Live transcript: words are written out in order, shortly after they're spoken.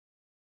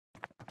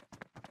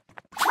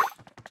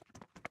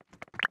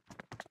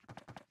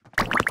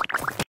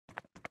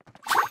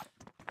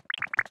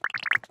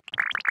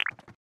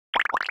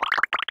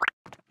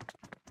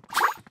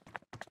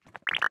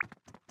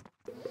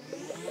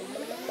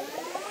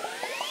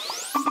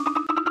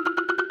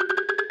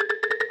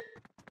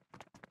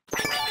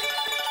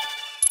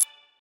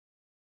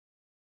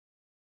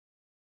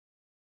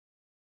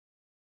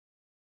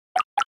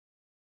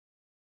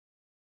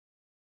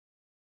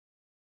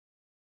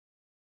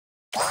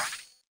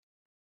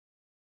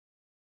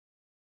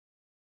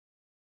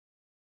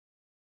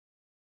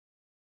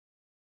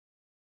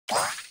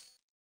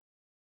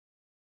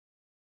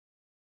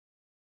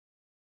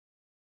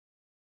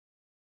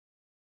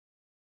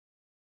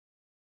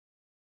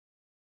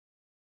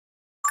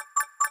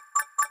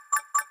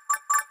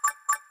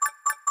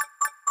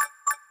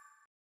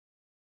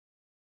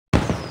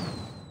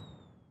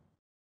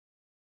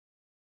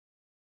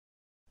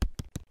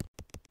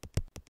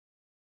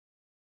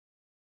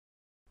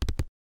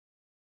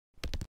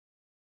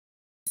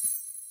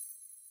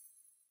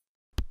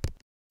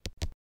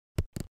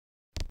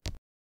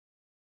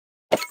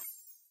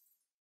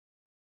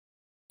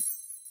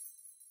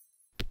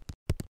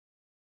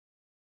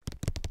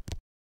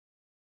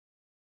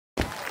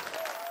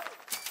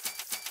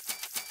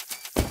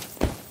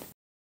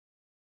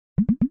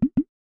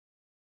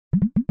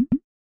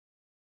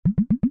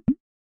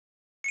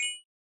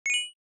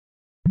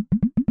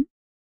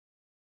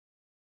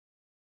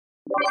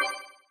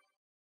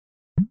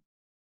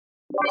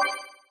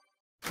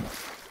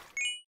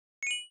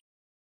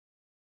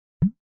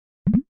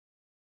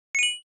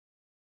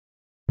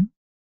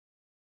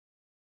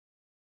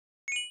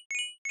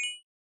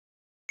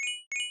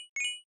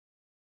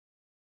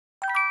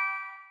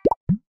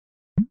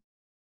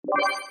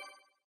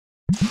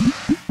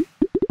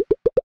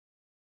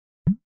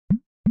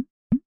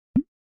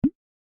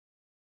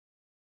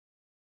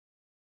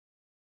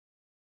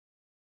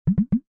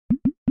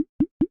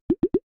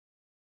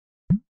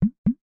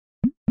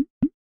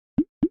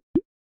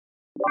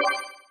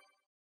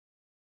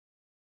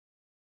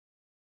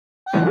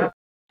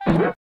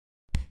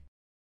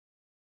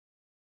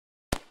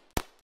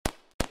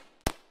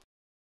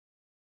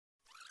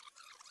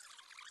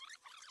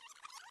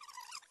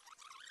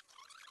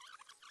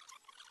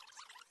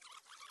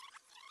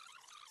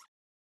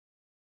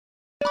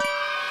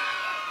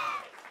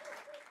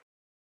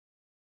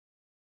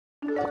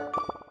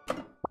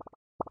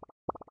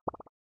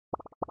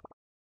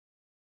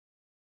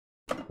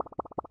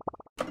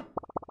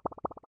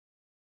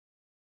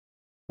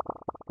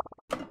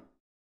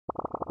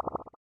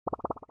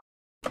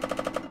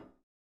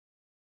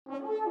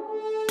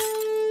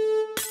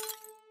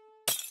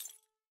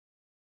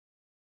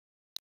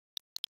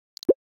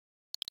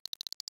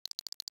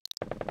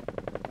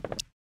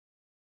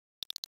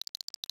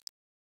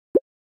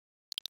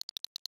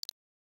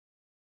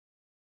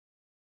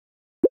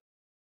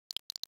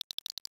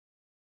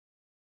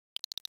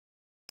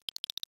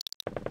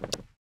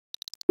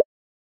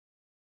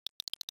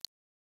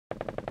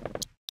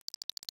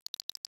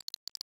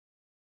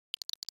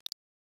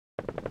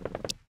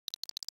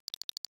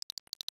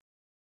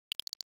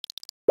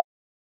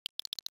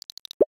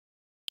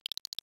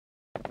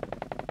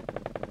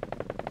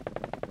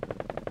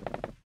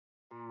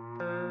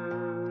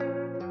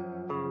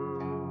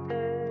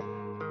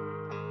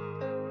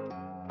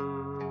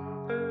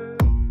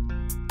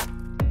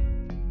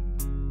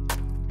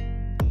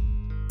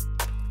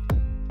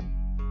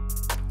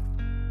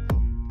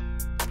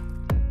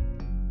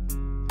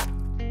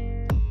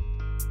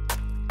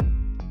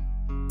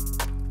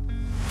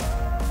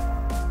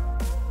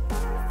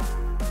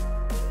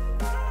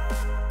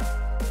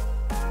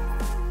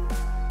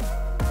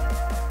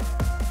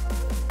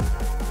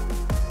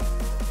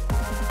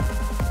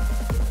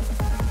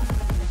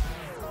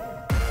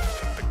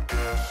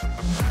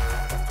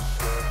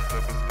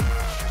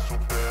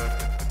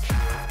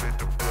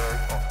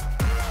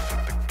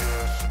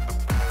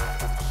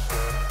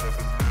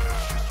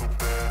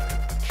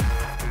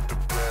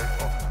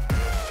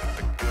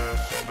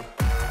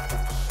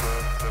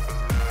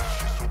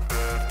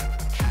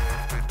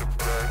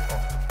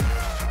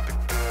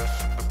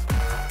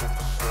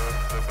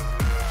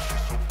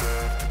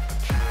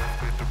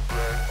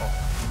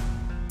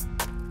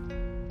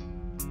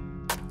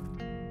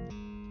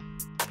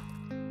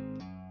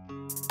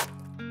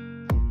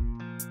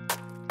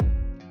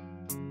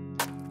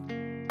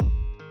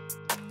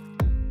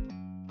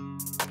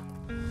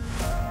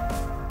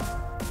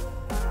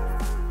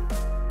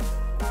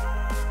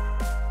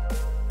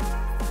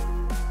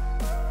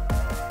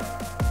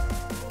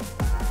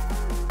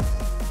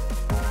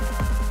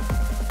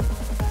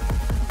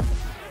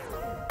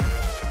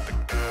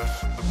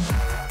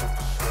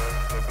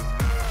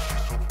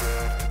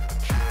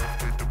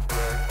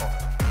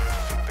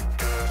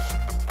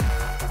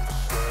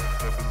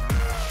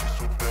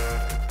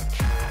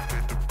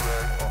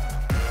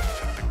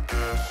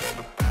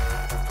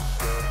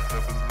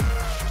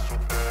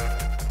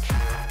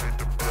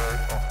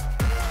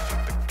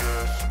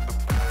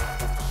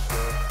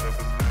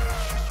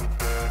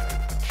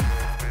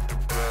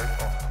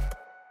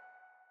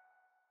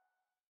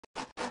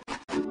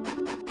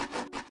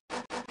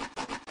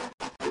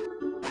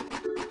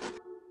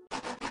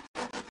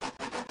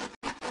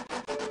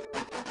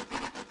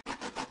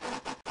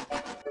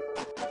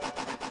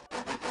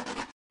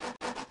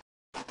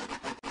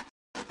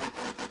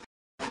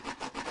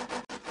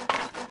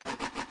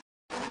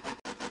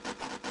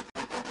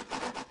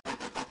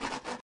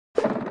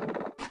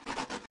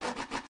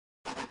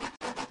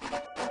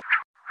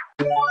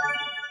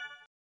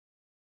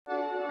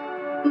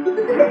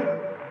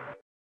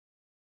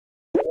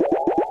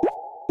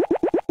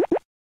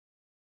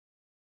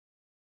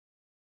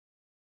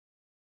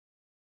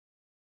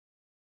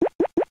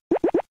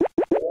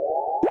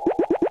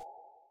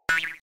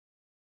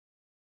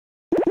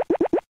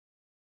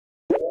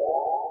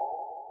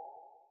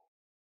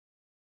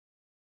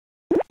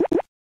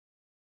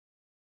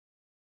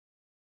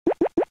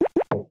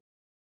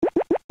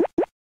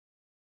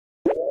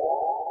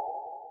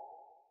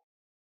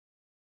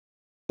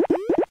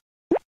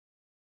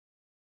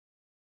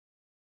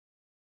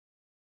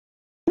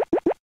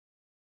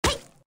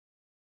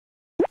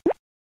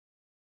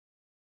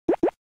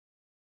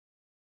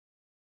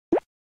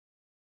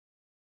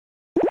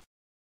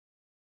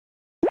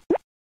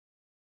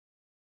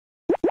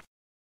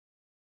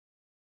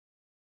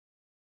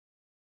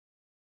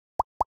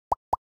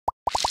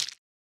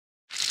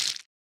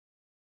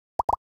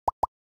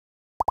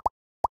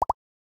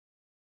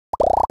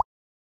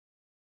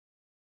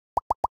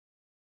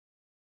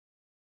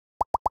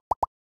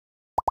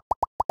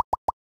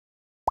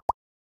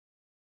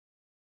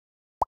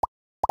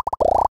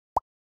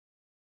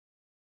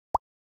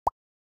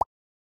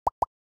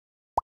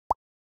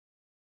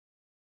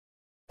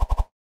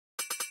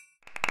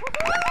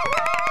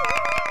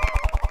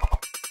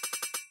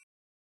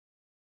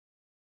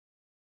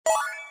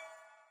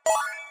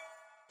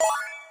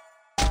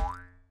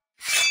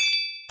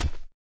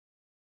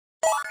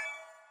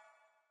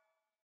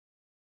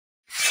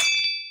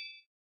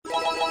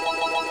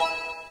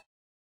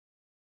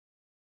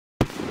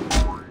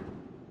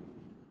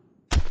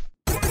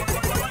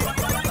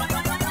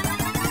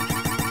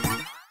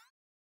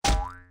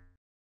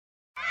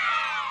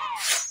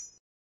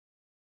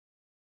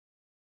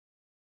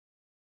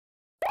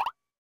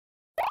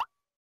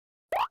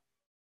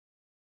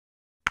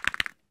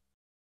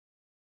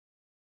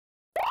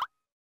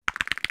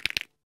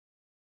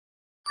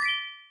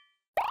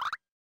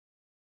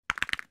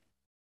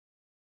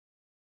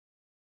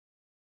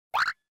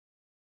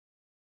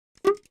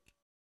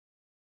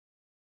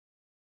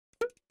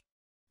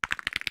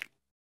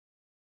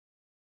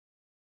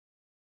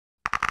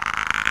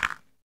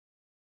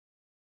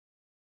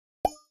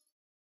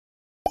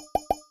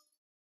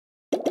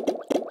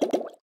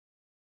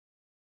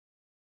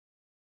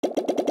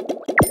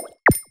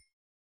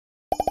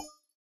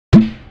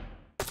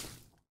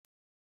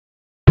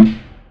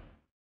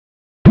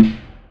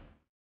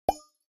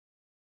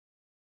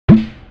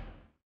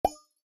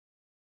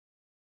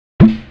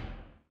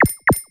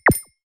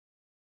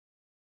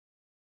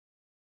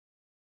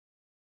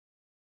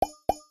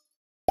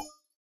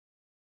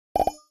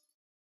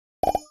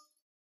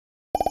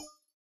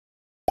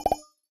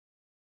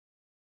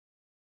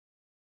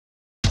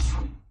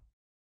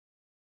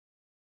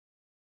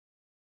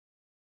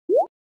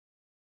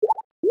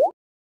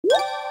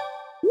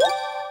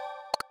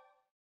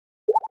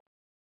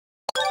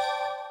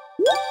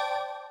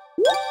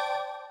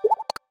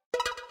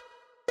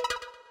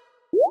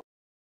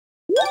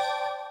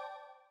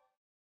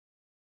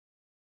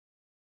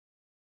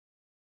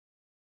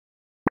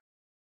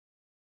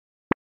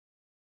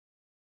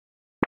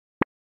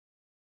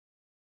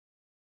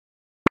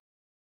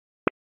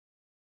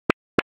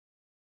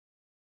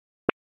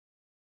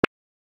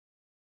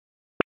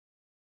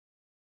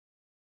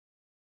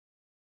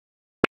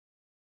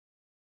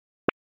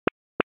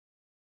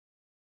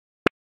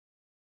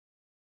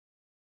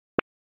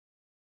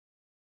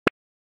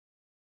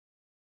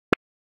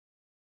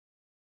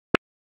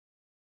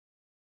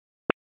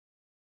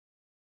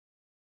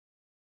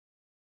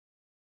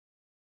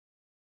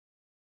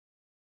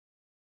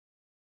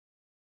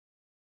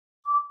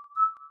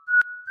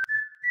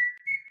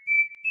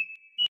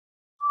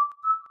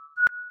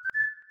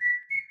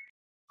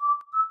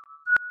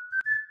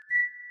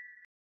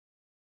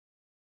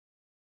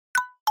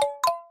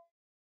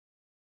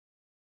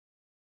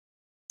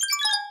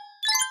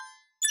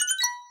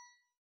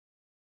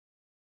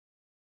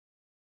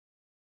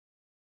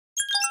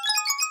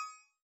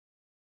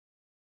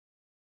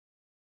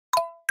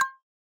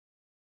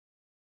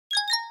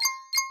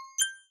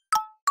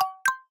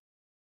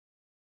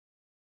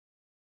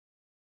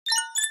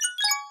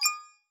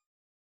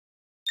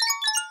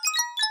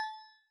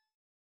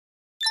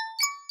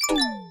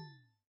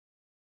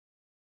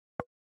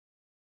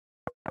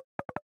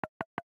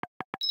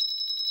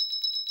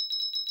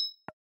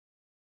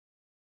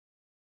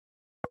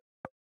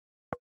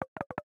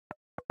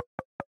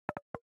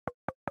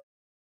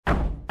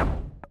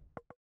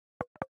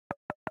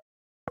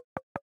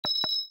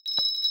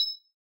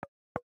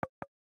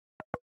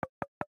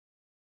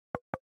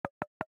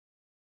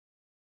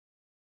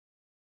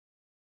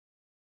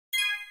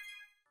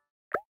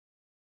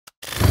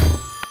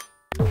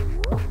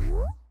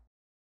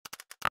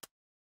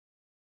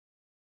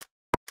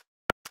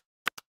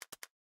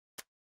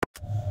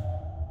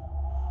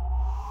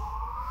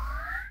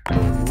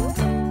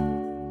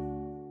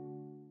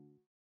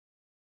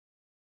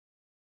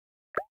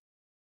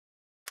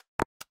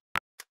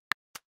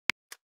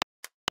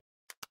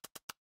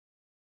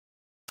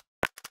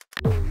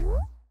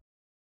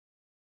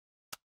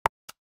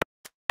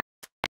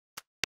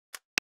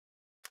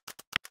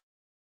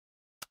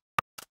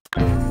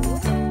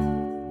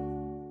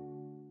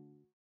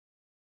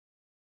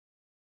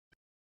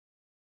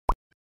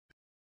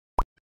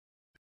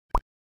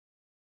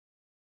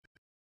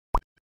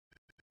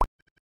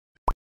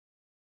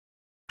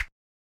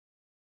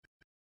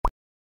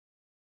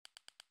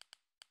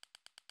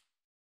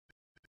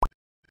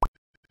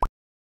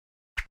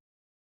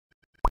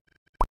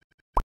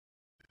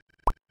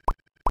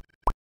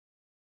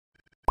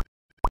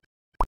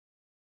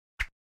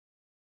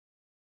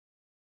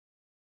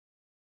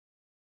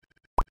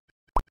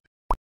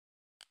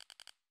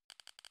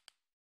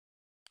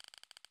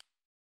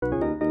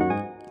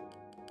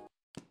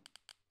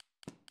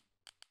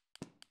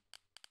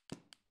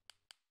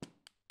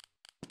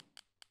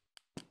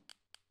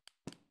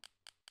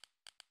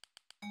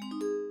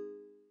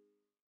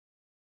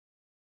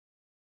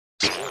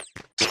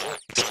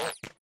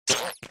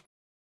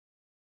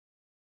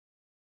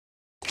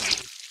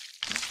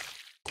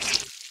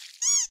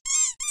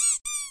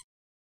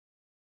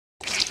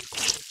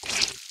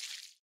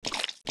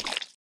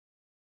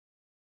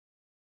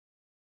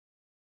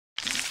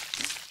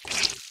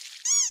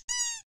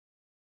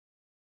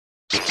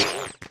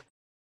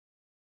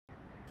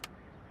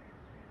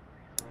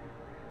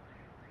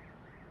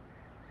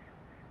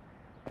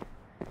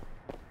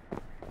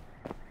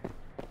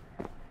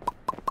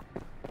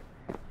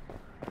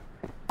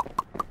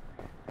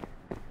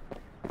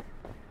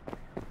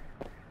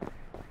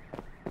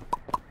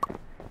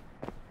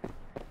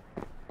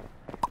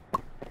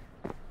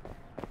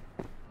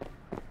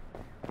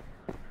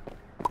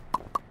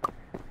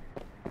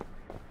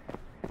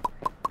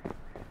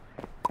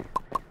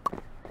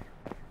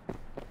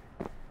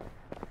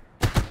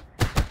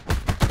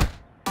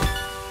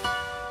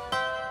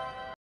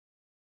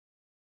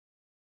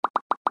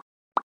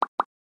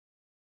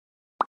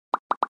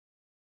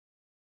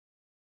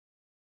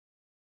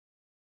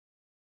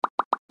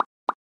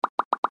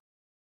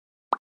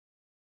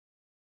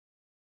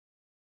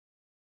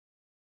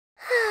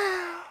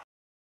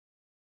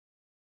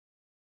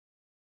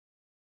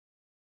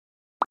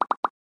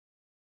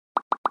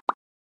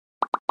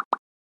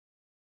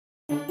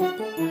Ah.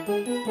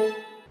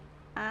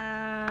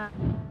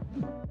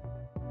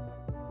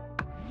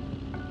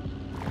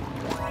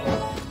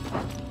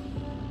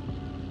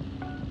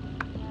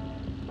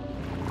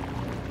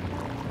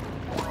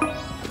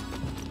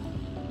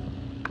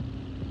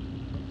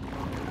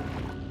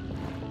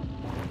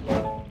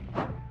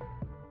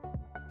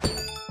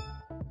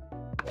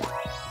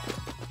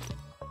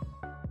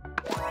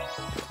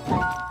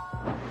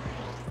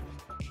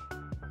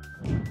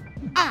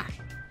 Ah.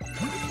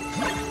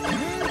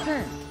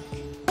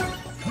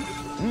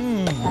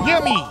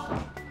 Yummy!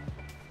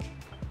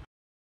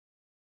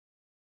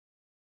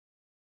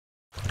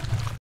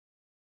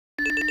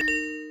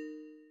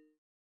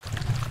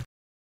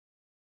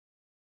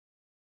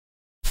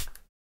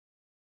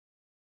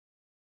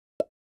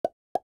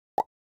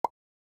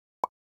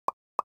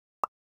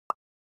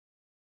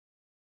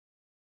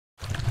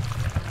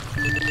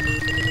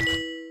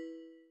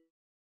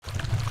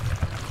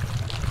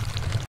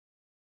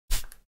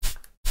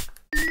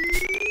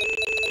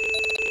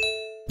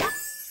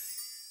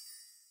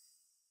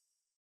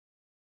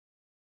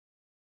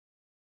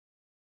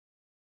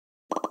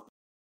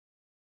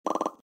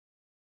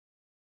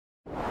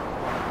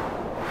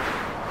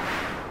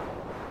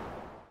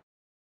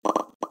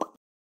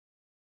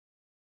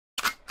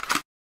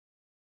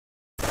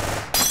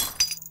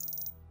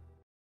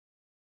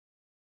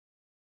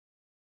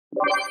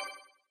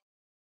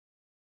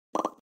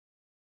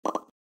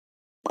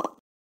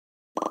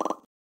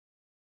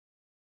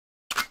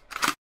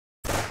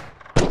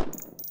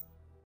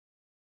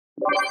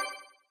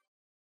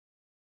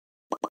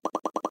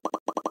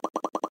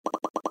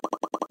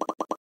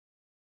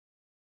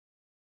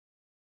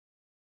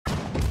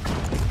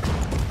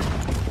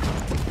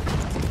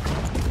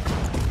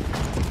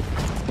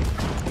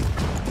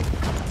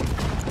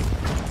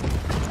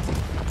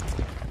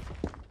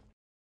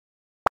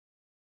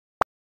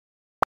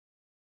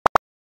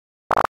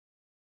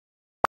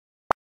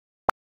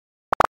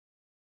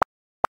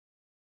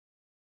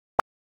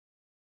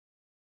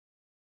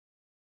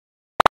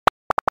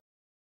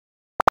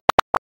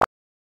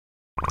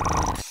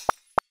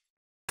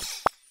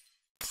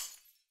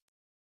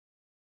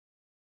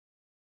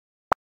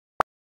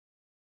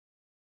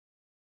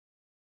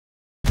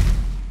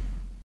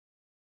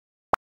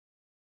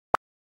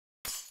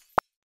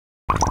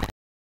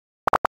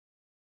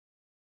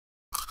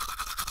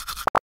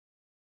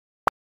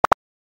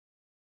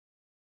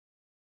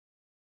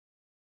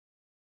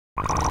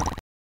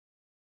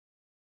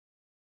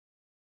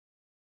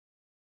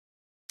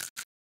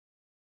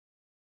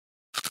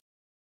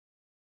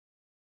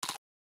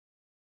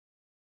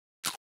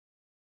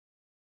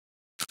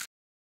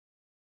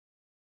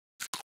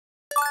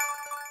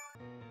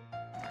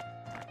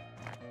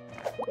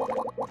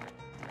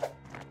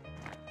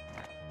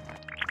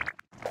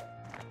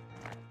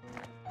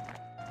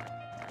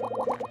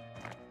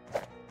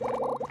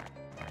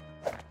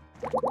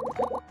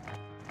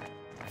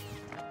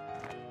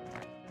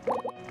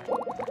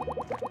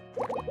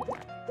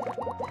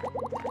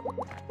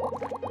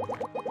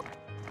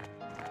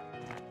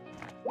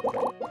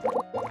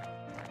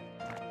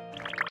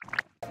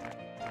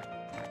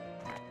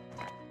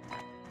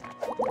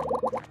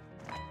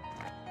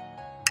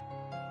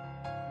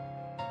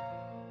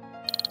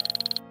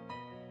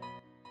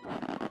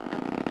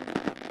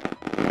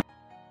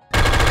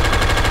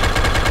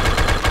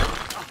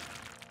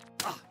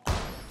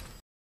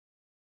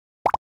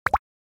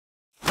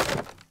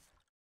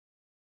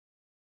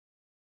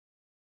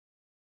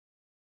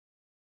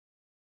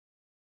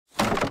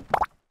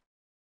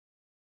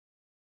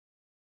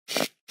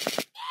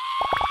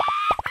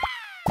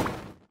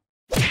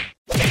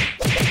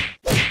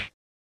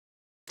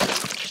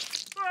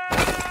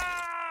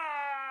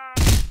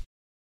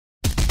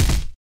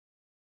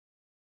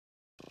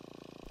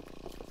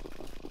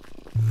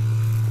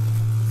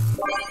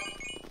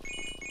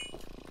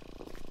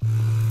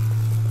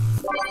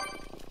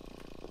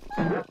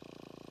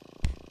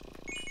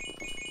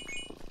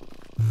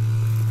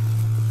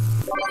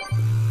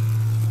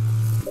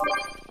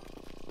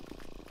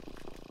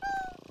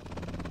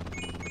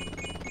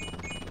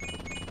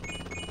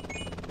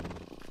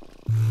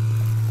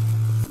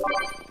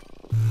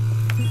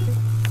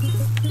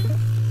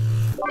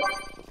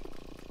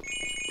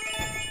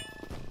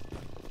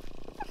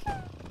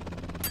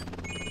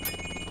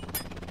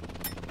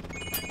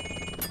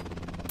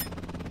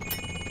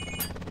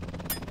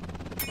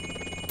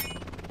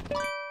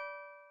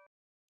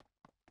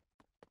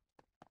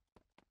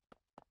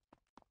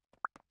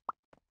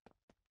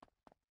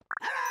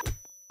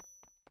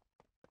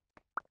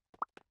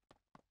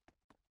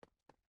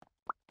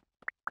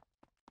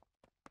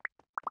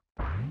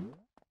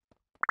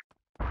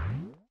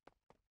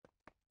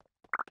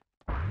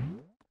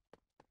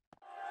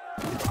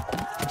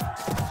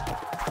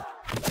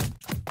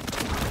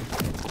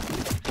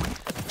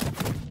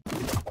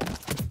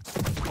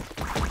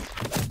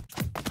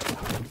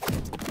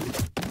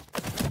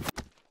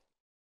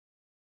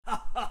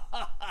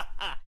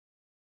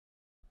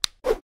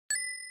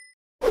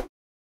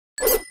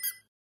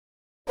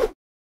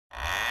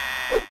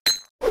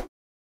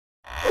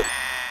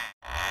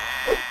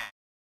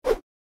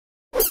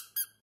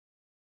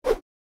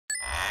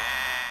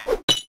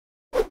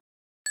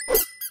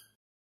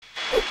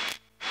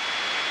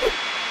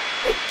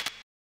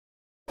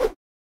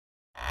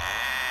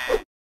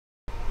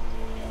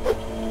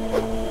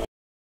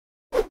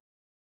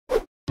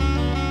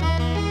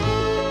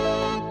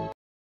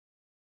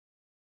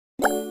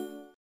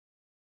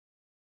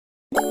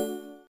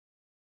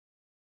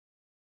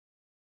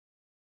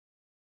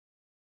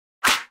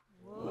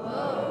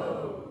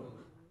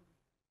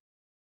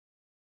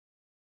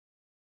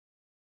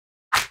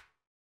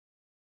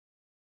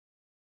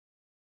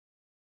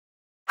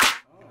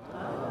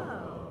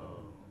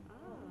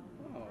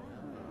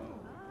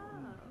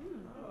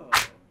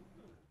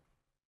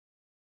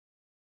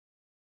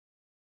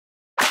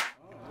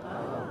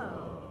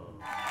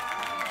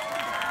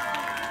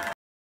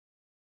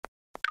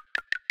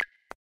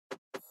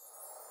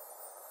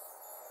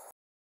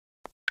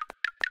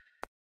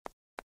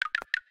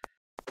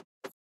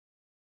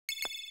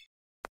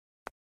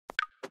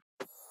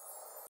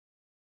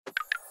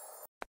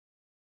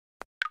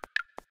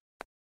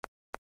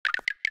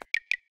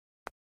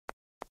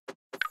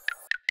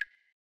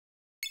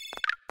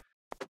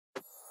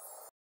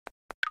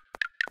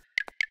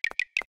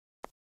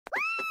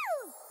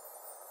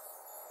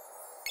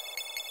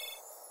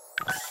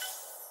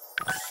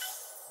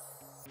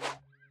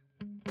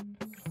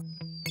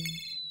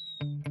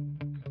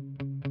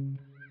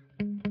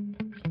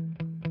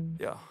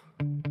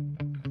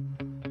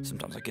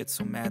 Sometimes I get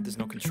so mad, there's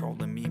no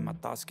controlling me. My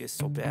thoughts get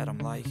so bad, I'm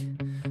like,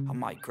 I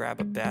might grab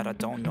a bat, I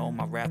don't know.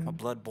 My wrath, my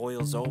blood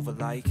boils over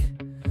like,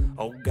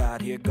 oh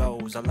God, here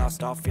goes. I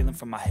lost all feeling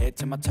from my head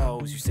to my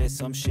toes. You said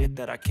some shit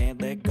that I can't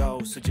let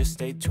go, so just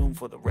stay tuned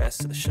for the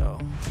rest of the show.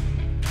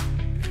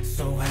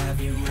 So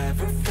have you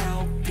ever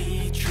felt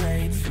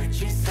betrayed?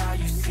 Switches how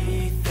you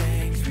see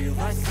things,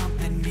 realize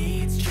something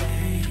needs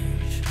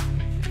change.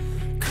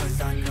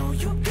 Cause I know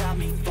you got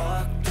me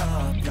fucked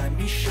up, let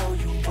me show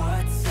you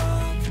what's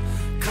up.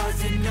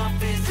 Cause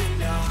enough is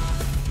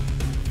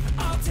enough.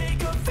 I'll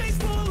take a face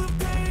full of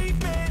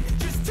pavement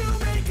just to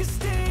make a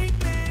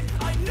statement.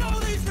 I know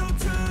there's no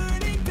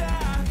turning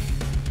back.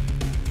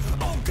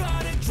 Oh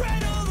God,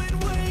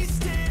 adrenaline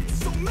wasted,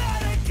 so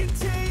mad I can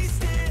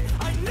taste it.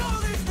 I know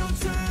there's no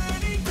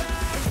turning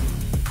back.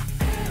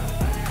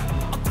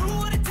 I'll do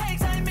what it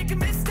takes, I ain't making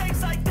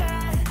mistakes like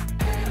that.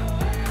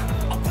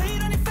 I'll play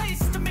it on your face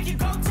to make you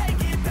go take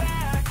it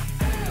back.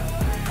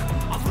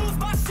 I'll lose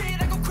my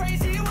shit, I go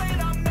crazy when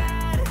I'm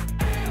mad.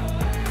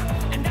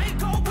 And now you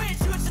go wish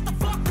you would shut the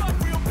fuck up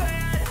real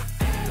bad.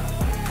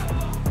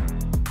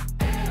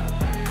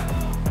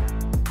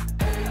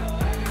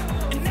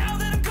 And now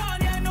that I'm gone,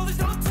 yeah, I know there's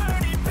no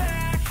turning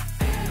back.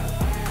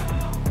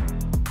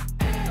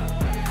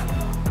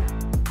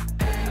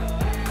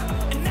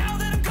 And now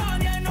that I'm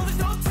gone, yeah, I know there's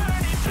no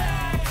turning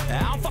back.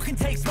 I don't fucking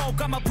take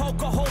smoke, I'ma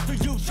poke a hole through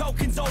you,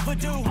 choking's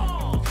overdue.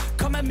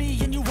 Come at me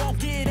and you won't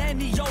get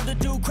any older,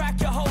 dude. Crack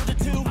your holder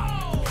too.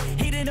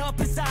 Heating up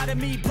inside of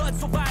me, blood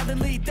so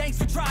violently. Thanks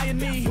for trying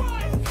me.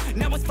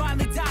 Now it's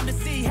finally time to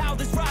see how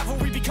this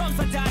rivalry becomes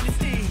my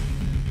dynasty.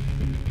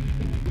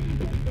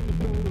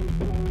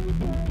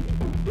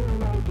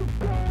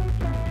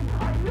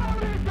 I know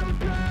there's no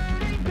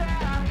turning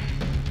back.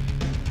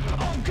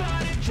 Oh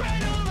God,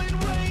 adrenaline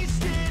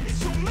wasted,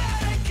 so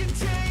mad I can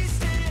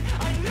taste it.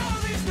 I know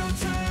there's no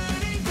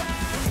turning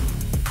back.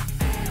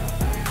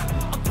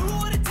 I'll do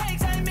what it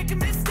takes, I ain't making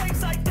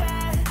mistakes like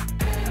that.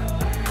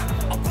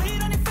 I'll play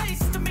it on your face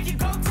to make you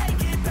go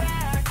take it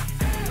back.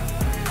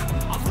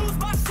 I'll lose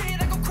my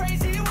shit, I go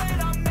crazy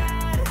when I'm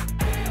mad.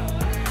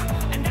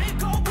 And now you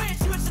go wish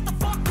you would shut the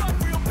fuck up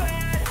real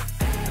bad.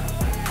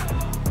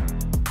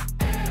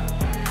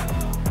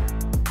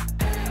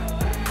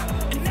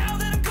 And now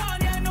that I'm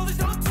gone, yeah, I know there's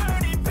no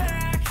turning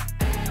back.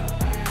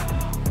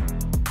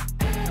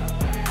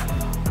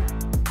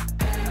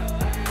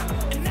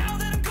 And now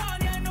that I'm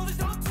gone, yeah, I know there's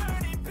no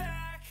turning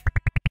back.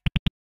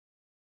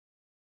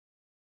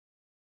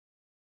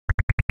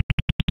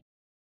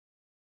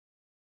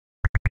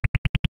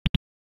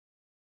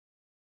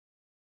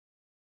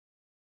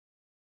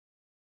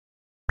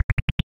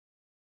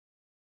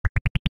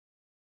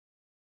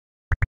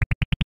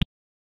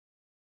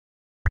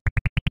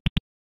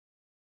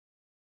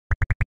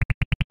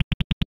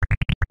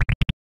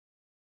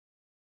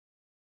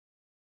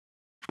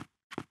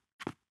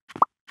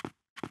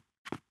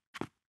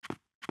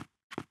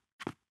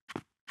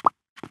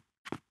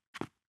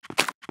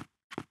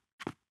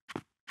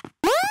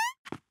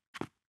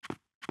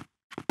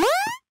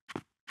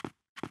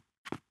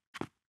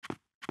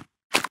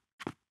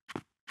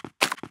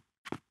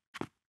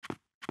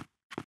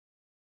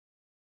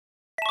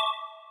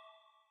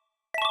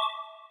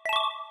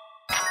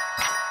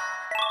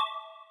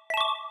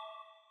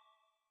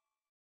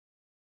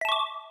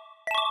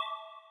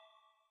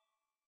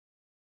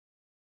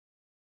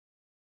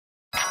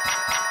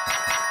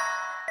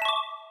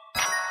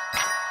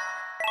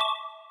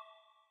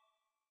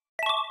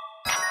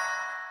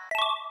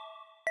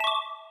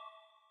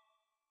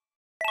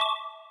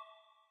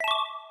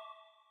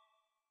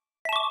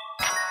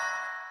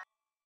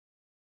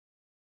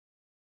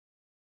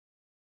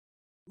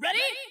 Ready?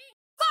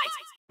 Fight!